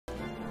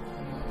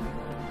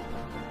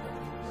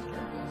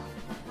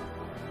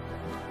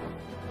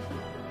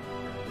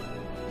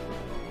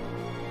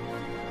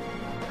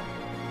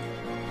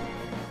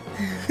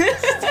Okay,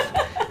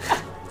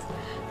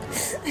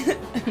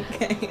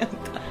 I'm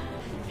done.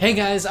 Hey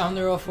guys, I'm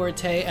the Real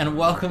Forte, and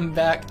welcome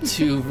back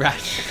to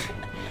Ratchet.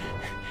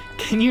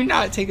 Can you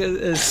not take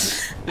a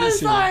I'm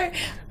sorry.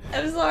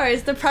 I'm sorry.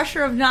 It's the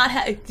pressure of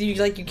not you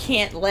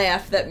can't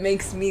laugh that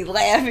makes me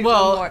laugh even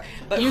more.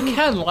 But you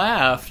can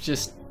laugh,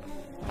 just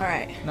all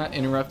right. Not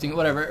interrupting.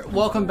 Whatever.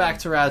 Welcome back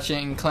to Ratchet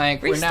and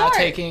Clank. Restart. We're now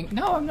taking.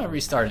 No, I'm not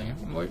restarting.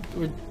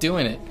 We're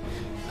doing it.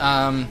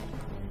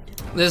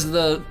 This is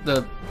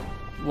the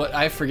what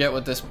I forget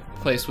what this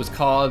place was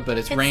called, but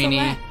it's rainy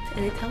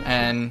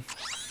and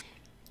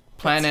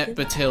Planet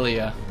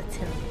Batilia.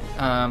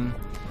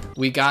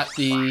 We got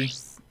the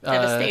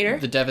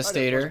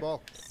Devastator,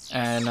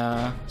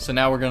 and so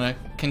now we're gonna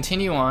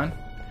continue on.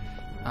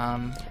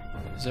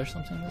 Is there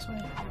something this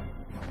way?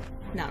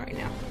 Not right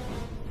now.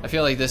 I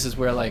feel like this is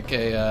where like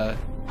a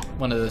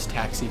one of those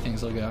taxi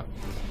things will go.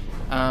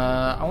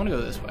 I want to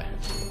go this way,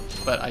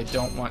 but I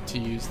don't want to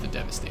use the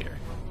Devastator.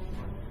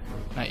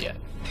 Not yet.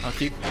 I'll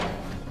keep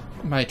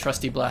my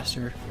trusty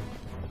blaster.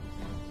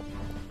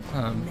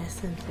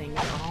 Missing things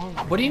all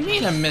right. What do you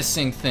mean I'm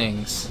missing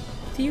things?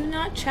 Do you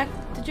not check?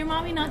 Did your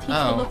mommy not teach you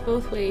to look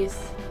both ways?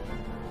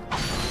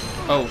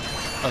 Oh,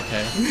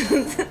 okay.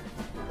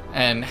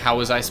 And how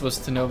was I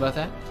supposed to know about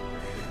that?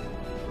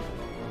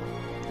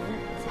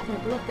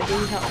 Look, they gave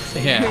you help.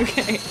 Yeah.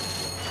 Okay.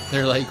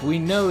 They're like, we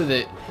know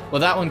that. Well,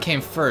 that one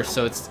came first,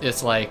 so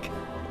it's like,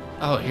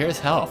 oh, here's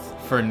health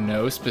for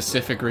no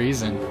specific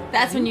reason.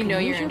 That's when you know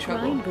you're in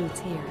trouble. Grind boots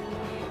here.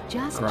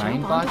 Just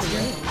grind jump onto bots the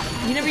here?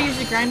 rail. You never used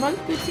your grind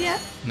boots yet?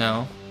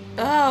 No.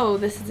 Oh,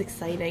 this is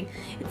exciting.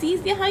 It's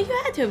easy how you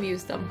had to have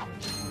used them.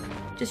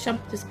 Just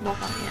walk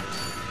on it.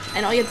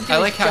 And all you have to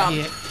do is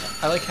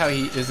jump. I like how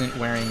he isn't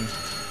wearing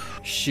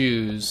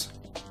shoes.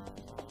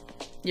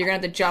 You're gonna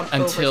have to jump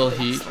until over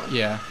to the next one.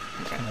 Yeah.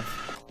 Okay. Kind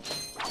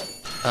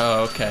of.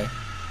 Oh, okay.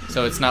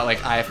 So it's not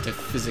like I have to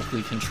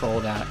physically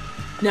control that.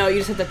 No, you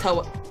just have to tell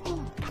what.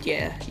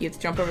 Yeah, you have to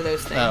jump over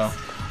those things. Oh.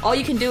 All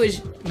you can do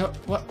is No,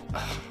 what?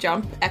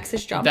 jump. X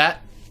is jump.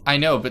 That I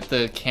know, but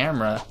the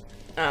camera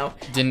Oh.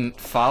 didn't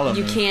follow me.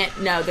 You can't.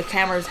 No, the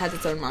camera has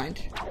its own mind.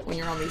 When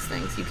you're on these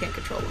things, you can't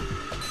control them.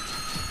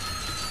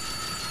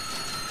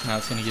 Now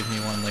it's gonna give me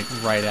one like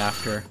right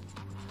after.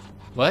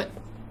 What?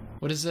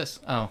 What is this?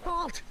 Oh.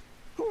 Halt!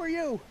 Who are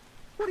you?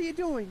 What are you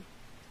doing?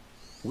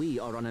 We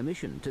are on a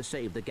mission to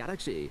save the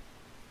galaxy.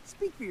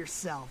 Speak for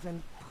yourself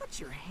and put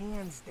your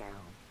hands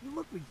down. You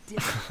look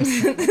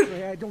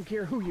ridiculous. I don't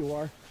care who you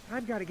are.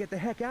 I've got to get the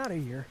heck out of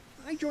here.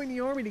 I joined the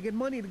army to get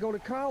money to go to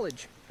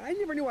college. I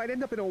never knew I'd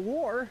end up in a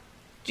war.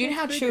 Do you know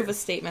how true of a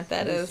statement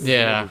that is?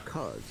 Yeah.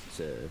 Because,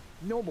 sir.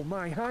 Noble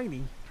my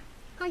hiney.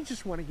 I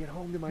just want to get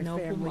home to my Noble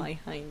family.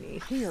 my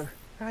hiney. Here,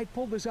 I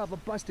pulled this off a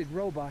busted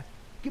robot.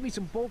 Give me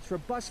some bolts for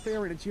bus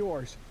fare and it's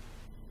yours.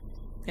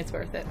 It's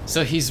worth it.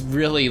 So he's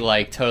really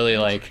like totally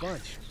like,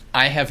 Bunch.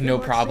 I have no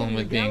problem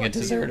with being a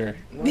deserter.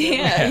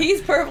 Yeah,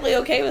 he's perfectly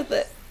okay with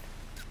it.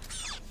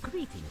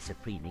 Greetings,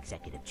 Supreme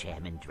Executive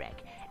Chairman Drek.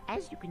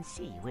 As you can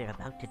see, we're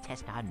about to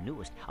test our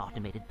newest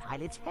automated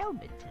pilot's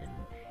helmet.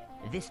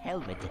 This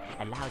helmet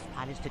allows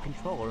pilots to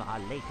control our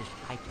latest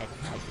high-tech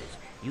fighters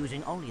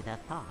using only their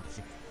thoughts.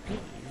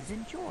 Please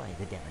enjoy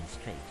the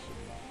demonstration.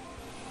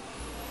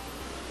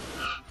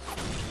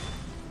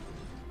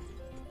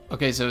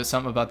 Okay, so it's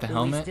something about the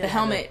helmet. The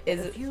helmet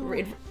is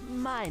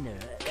Minor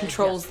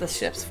controls the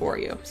ships for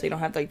you, so you don't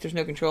have there's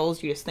no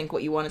controls. You just think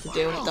what you want it to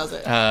do, and it does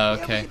it. Oh,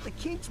 okay. Yeah, get the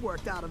kinks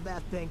worked out of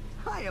that thing.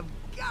 I have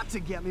got to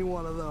get me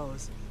one of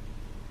those.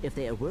 If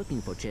they are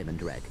working for Chairman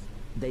Drek,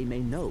 they may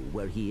know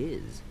where he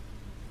is.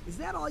 Is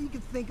that all you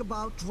can think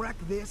about? Drek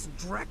this,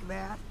 Drek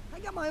that? I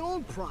got my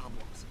own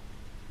problems.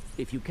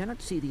 If you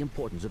cannot see the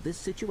importance of this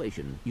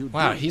situation, you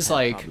Wow, do he's have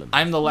like, problems.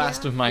 I'm the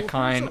last of my well,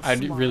 kind. if I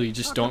you're so really smart,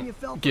 just how come you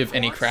don't fell for give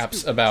any Clark's craps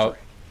stupid about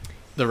trick?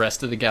 the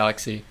rest of the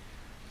galaxy.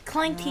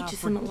 Clank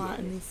teaches him a lot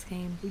in this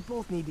game. We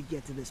both need to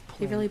get to this They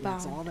planet. really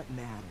That's bond. all that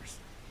matters.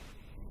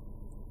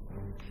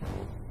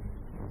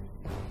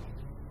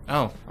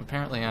 Oh,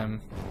 apparently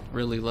I'm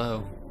really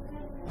low.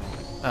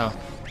 Oh.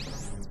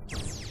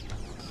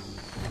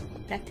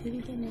 Back to the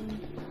beginning.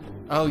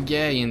 Oh,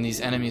 yay, and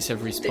these enemies have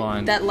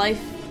respawned. That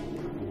life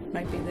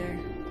might be there.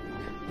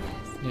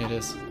 Yeah, it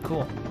is.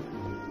 Cool.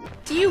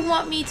 Do you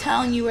want me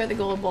telling you where the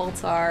gold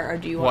bolts are, or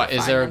do you want What, to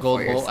is find there a them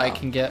gold for bolt I yourself?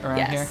 can get around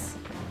Yes.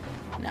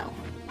 No.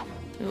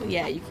 Well,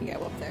 yeah, you can go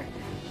up there.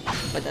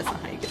 But that's not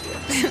how you get to it.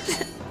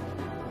 here?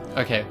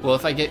 Okay, well,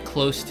 if I get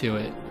close to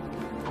it,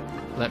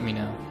 let me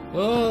know.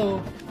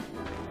 Whoa!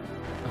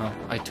 Oh,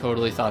 I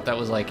totally thought that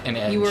was like an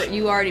edge.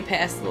 You already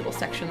passed the little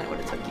section that would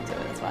have took you to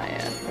it. That's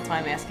why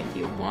I'm asking. Do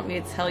you want me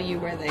to tell you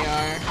where they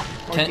are?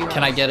 Or do you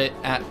Can I get it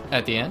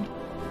at the end?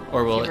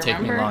 Or will Do you it take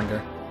me remember? longer?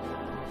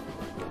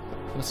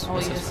 What's Oh, you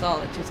this? just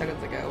saw it 2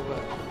 seconds ago, but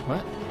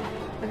What?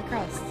 look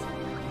across.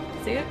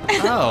 See it?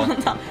 Oh.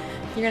 No,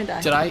 you're gonna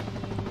die. Did I?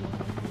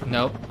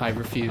 Nope, I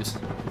refuse.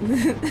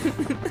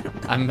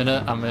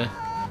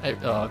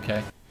 Oh,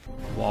 okay.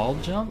 Wall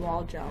jump?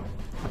 Wall jump.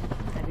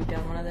 Have you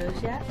done one of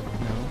those yet?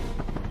 No.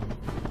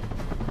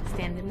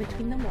 Stand in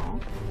between the wall.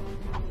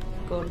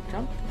 Go to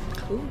jump.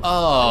 Ooh.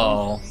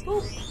 Oh.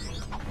 Ooh.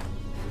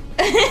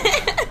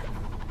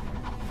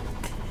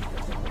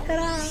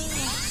 Ta-da!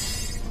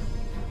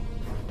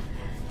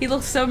 He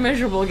looks so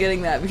miserable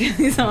getting that because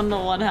he's on the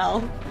 1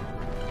 health.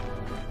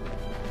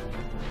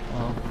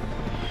 Well,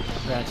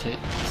 Ratchet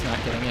is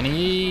not getting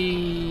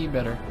any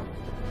better.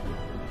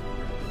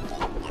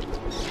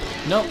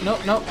 Nope,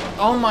 nope, nope.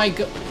 Oh my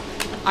god.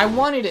 I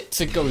wanted it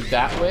to go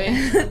that way.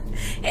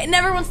 It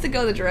never wants to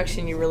go the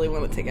direction you really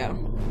want it to go.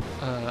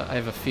 I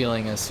have a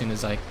feeling as soon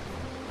as I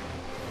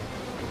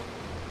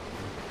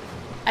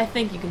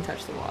think you can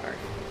touch the water.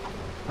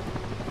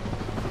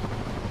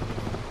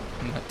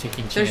 I'm not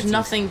taking chances. There's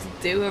nothing to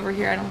do over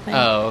here, I don't think.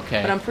 Oh,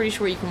 okay. But I'm pretty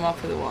sure you can walk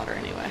through the water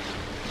anyway.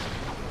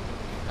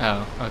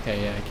 Oh,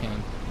 okay, yeah, I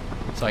can.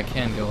 So I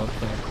can go up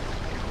there.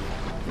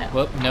 No.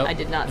 Whoop, nope. I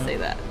did not say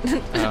that.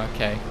 Oh,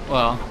 okay.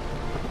 Well,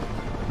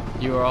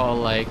 you were all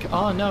like,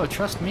 "Oh no,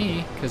 trust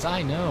me, cause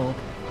I know."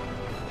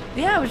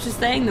 Yeah, I was just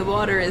saying the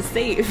water is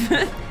safe.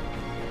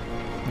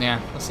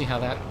 Yeah, let's see how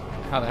that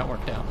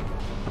worked out.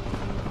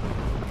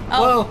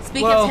 Oh, Whoa,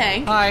 speaking whoa, of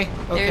tank, hi.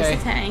 Okay. there's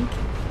a tank.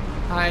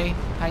 Hi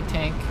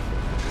tank.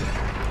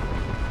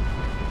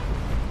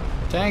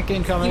 Tank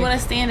incoming. You want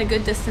to stand a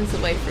good distance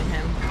away from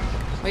him.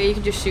 Or you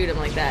can just shoot him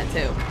like that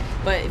too.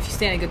 But if you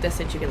stand a good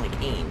distance, you can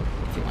like aim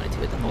if you wanted to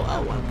with the whole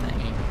L1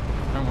 thing.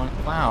 I don't want.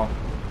 Wow.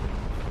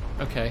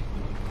 Okay.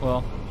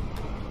 Well.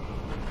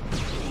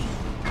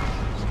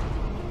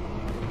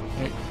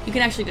 You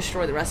can actually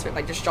destroy the rest of it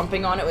by just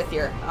jumping on it with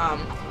your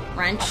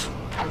wrench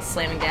and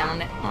slamming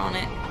down on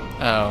it.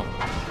 Oh.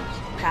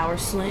 Power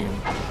slam.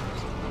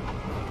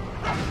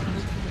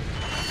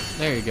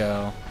 There you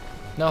go.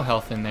 No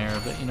health in there,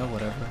 but you know,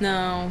 whatever.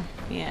 No.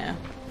 Yeah.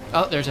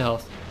 Oh, there's a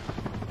health.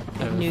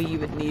 I knew you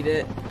would need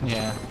it.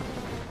 Yeah.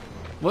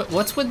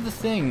 What's with the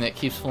thing that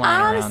keeps flying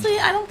Honestly,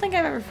 around? I don't think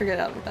I've ever figured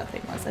out what that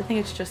thing was. I think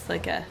it's just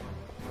like a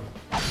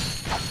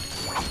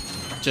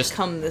Just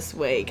come this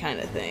way kind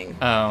of thing.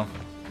 Oh.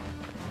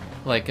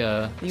 Like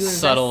a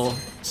subtle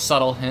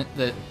hint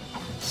that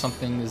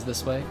something is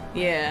this way?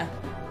 Yeah.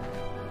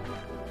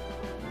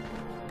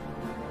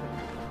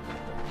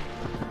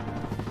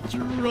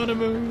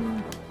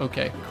 Geronimo.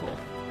 Okay, cool.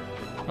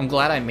 I'm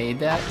glad I made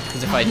that,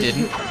 because if I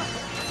didn't,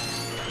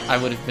 I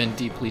would have been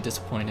deeply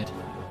disappointed.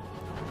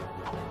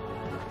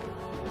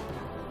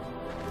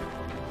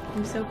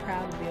 I'm so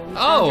proud of you. You Oh,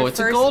 found your it's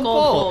a first gold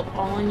bolt.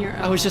 all on your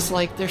own. I was just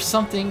like, there's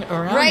something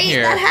around right?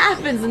 here. That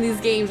happens in these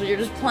games where you're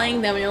just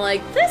playing them and you're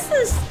like, this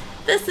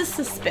is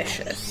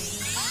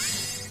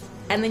suspicious.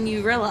 And then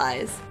you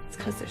realize it's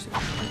because there's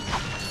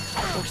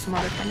or some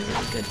other kind of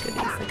really good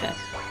goodies, like a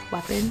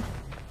weapon.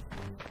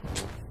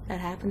 That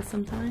happens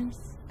sometimes.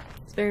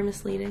 It's very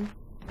misleading.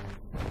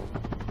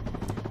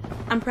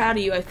 I'm proud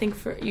of you. I think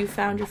you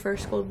found your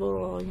first gold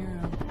bolt all on your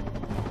own.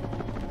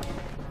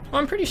 Well,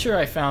 I'm pretty sure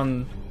I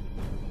found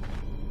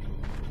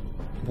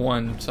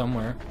one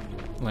somewhere,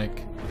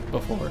 like,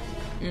 before.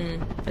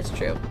 That's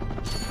true.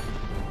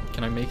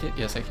 Can I make it?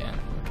 Yes, I can.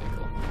 Okay,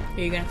 cool. Are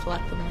you gonna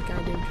collect them like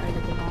I do and try to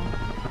get them all?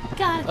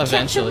 Gotta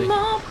Eventually. catch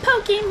 'em all,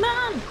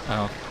 Pokemon!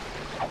 Oh.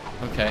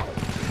 Okay.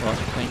 Well,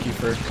 thank you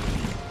for...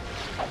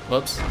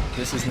 Whoops.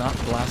 This is not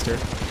the blaster.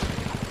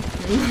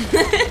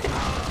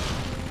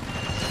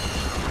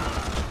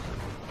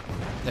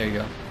 There you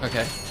go.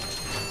 Okay.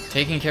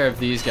 Taking care of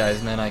these guys,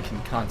 and then I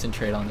can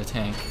concentrate on the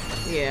tank.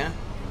 Yeah.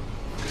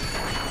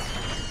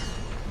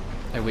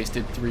 I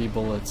wasted 3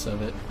 bullets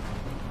of it.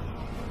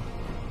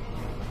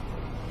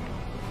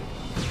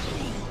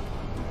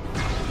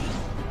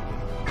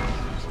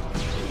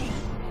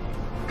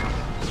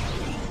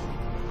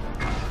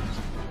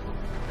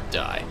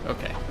 Die.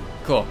 Okay.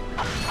 Cool.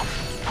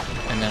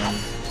 And then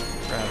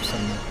grab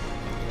some...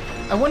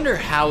 I wonder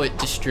how it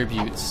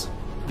distributes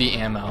the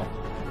ammo.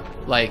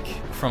 Like,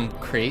 from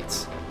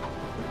crates.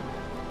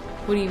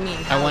 What do you mean?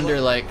 I wonder,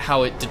 like,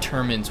 how it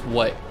determines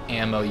what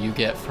ammo you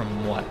get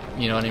from what.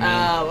 You know what I mean?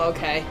 Oh,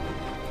 okay.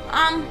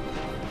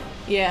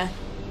 Yeah.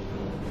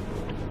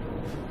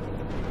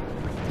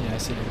 Yeah, I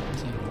see him.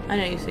 I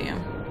know you see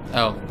him.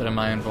 Oh, but am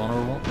I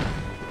invulnerable?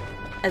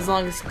 As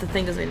long as the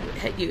thing doesn't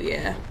hit you,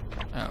 yeah.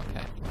 Oh,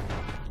 okay.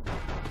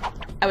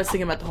 I was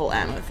thinking about the whole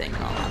ammo thing,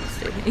 in all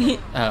honesty.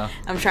 Oh.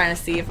 I'm trying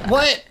to see if...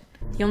 What?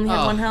 You only have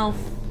Oh. 1 health.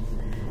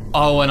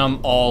 Oh, and I'm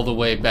all the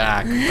way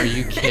back. Are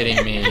you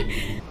kidding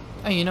me?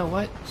 Oh, you know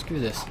what? Screw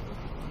this.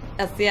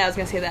 Yeah, I was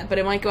gonna say that, but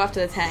it might go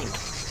after the tank.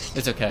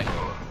 It's okay.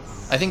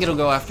 I think it'll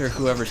go after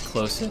whoever's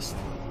closest.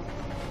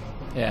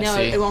 Yeah, No,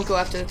 see? it won't go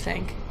after the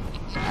tank.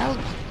 Oh,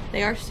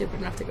 they are stupid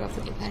enough to go after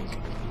the tank.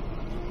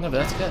 No, but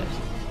that's good.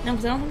 No,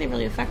 because I don't think they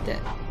really affect it.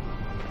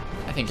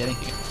 I think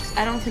anything.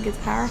 I don't think it's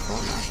powerful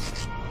enough.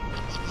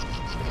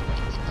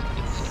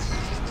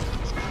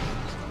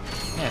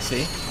 Yeah,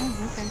 see?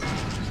 Oh, okay.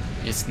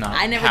 It's not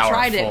I never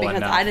tried it powerful because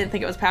enough. I didn't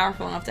think it was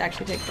powerful enough to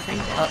actually take the thing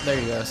down. Oh, there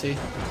you go, see?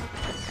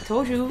 I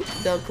told you,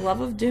 the Glove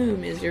of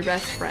Doom is your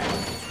best friend.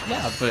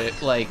 Yeah, but,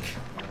 like,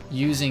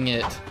 using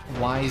it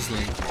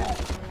wisely.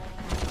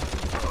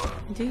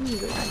 Do you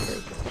use it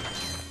wisely?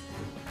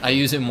 I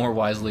use it more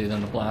wisely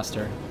than the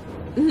blaster.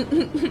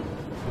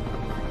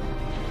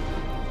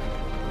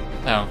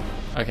 Oh,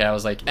 okay. I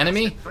was like,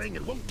 enemy? Thing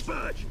it won't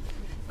budge.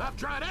 I've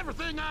tried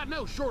everything I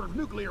know short of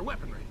nuclear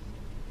weaponry.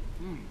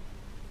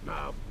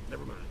 No,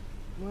 never mind.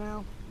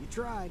 Well, you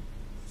tried.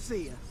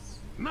 See ya.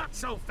 Not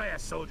so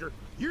fast, soldier.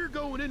 You're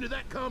going into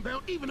that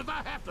compound even if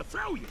I have to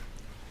throw you.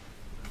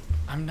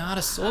 I'm not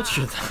a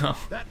soldier, though.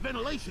 That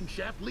ventilation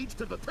shaft leads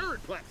to the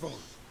turret platform.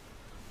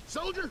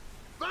 Soldier,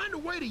 find a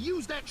way to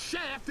use that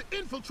shaft to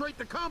infiltrate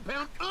the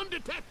compound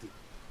undetected.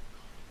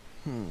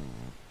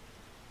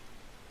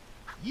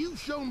 You've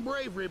shown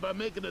bravery by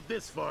making it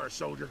this far,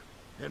 soldier.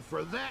 And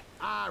for that,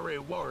 I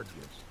reward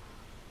you.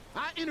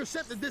 I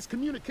intercepted this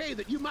communique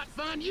that you might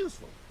find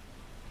useful.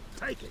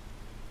 Take it.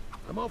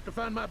 I'm off to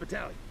find my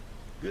battalion.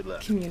 Good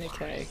luck.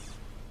 Communique.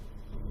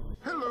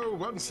 Hello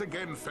once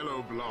again,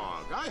 fellow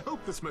blog. I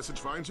hope this message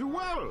finds you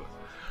well.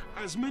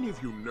 As many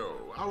of you know,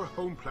 our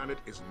home planet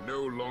is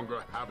no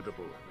longer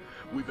habitable.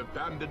 We've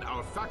abandoned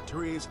our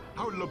factories,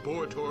 our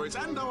laboratories,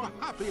 and our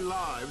happy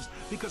lives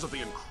because of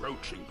the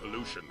encroaching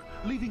pollution,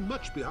 leaving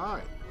much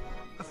behind.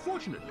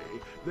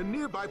 Fortunately, the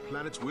nearby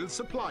planets will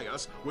supply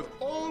us with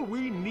all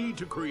we need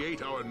to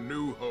create our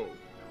new home,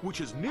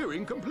 which is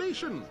nearing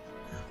completion.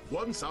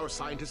 Once our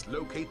scientists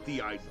locate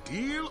the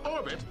ideal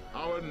orbit,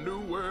 our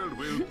new world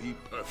will be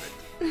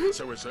perfect.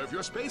 So reserve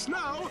your space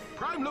now.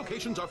 Prime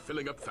locations are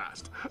filling up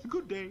fast.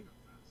 Good day.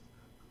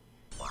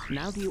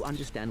 Now do you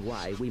understand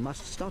why we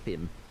must stop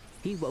him?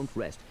 He won't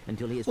rest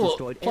until he has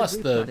destroyed plus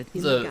every the planet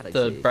in the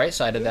galaxy. bright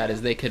side of that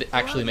is they could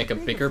actually make a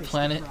bigger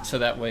planet, so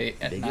that way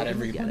not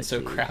everyone's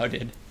so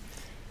crowded.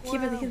 Yeah,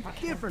 but they can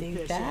different do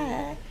fish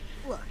that.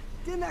 Look,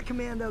 didn't that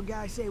commando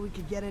guy say we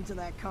could get into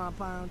that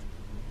compound?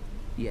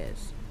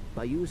 Yes,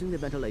 by using the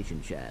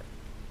ventilation shaft.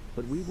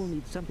 But we will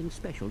need something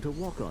special to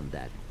walk on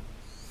that.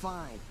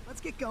 Fine,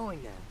 let's get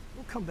going then.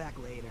 We'll come back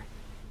later.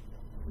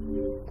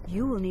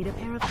 You will need a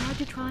pair of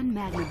Hydrotron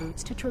Magna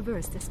boots to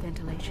traverse this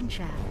ventilation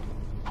shaft.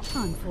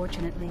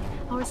 Unfortunately,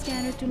 our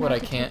scanners do What, not I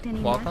detect can't any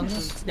walk on Magna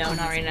this? boots No, on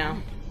not this right now.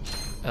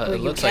 planet.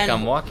 It looks like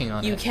I'm walking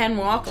on You it. can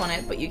walk on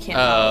it, but you can't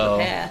follow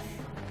the path.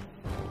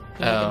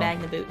 You need Oh. the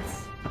Magna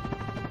boots.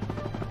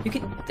 You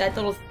can that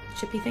little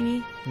chippy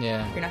thingy.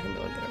 Yeah. You're not gonna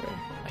be able to get over there.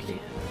 I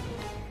can't.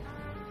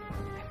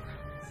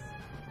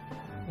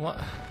 What?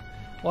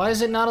 Why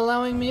is it not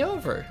allowing me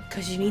over?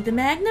 Because you need the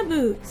Magna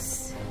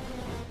boots.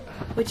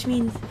 Which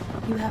means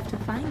you have to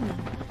find them.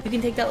 You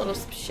can take that little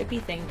shippy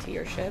thing to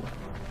your ship.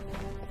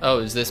 Oh,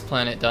 is this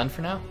planet done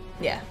for now?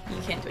 Yeah, you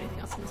can't do anything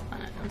else on this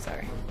planet. I'm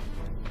sorry.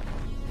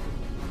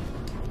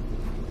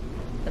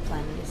 The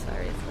planet is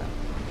sorry as well.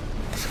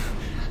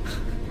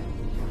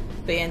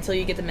 But yeah, until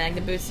you get the Magna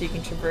boots so you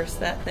can traverse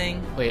that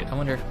thing. Wait, I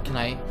wonder, can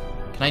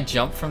I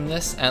jump from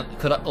this? And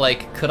could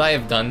I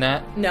have done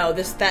that? No,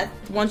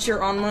 once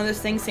you're on one of those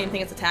things, same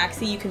thing as a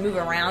taxi, you can move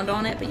around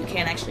on it, but you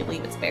can't actually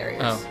leave its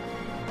barriers. Oh.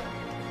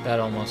 That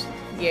almost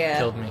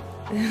killed me.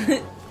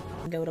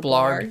 Go to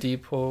Blarg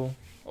Depot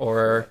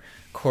or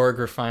Korg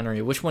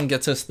Refinery. Which one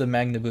gets us the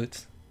Magna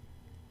boots?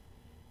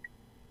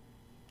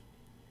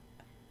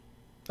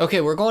 Okay,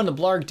 we're going to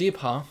Blarg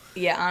Depot.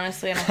 Yeah,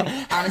 honestly,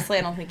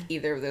 I don't think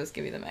either of those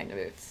give you the Magna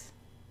boots.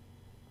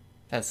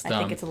 That's dumb. I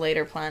think it's a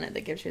later planet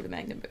that gives you the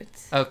Magna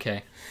boots.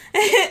 Okay.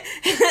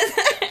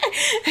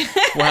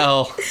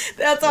 Well,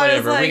 that's why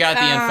whatever. Like, we got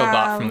the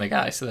infobot from the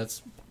guy, so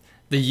that's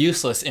the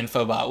useless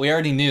infobot. We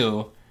already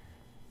knew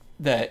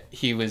that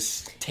he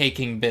was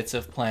taking bits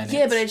of planets.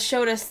 Yeah, but it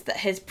showed us that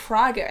his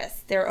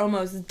progress. They're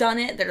almost done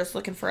it. They're just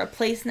looking for a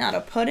place now to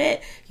put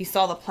it. You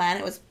saw the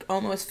planet was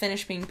almost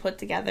finished being put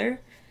together.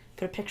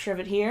 Put a picture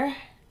of it here.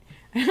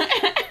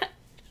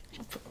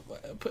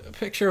 Put a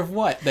picture of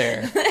what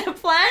there? The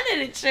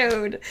planet it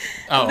showed.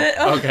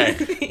 Oh, okay.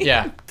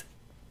 Yeah.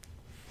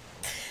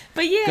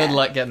 But yeah. Good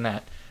luck getting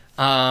that.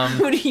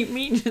 What do you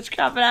mean? Just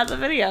crop it out of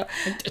the video.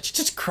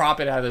 Just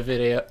crop it out of the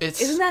video.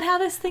 Isn't that how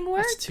this thing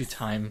works? It's too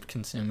time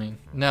consuming.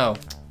 No,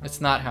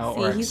 it's not how it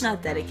works. He's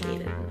not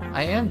dedicated.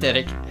 I am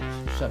dedicated.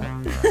 Shut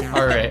up.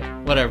 Alright,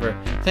 whatever.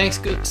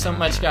 Thanks so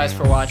much, guys,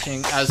 for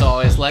watching. As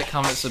always, like,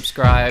 comment,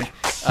 subscribe.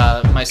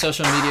 My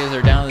social medias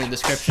are down in the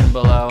description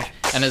below.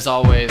 And as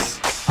always,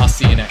 I'll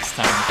see you next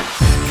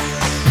time.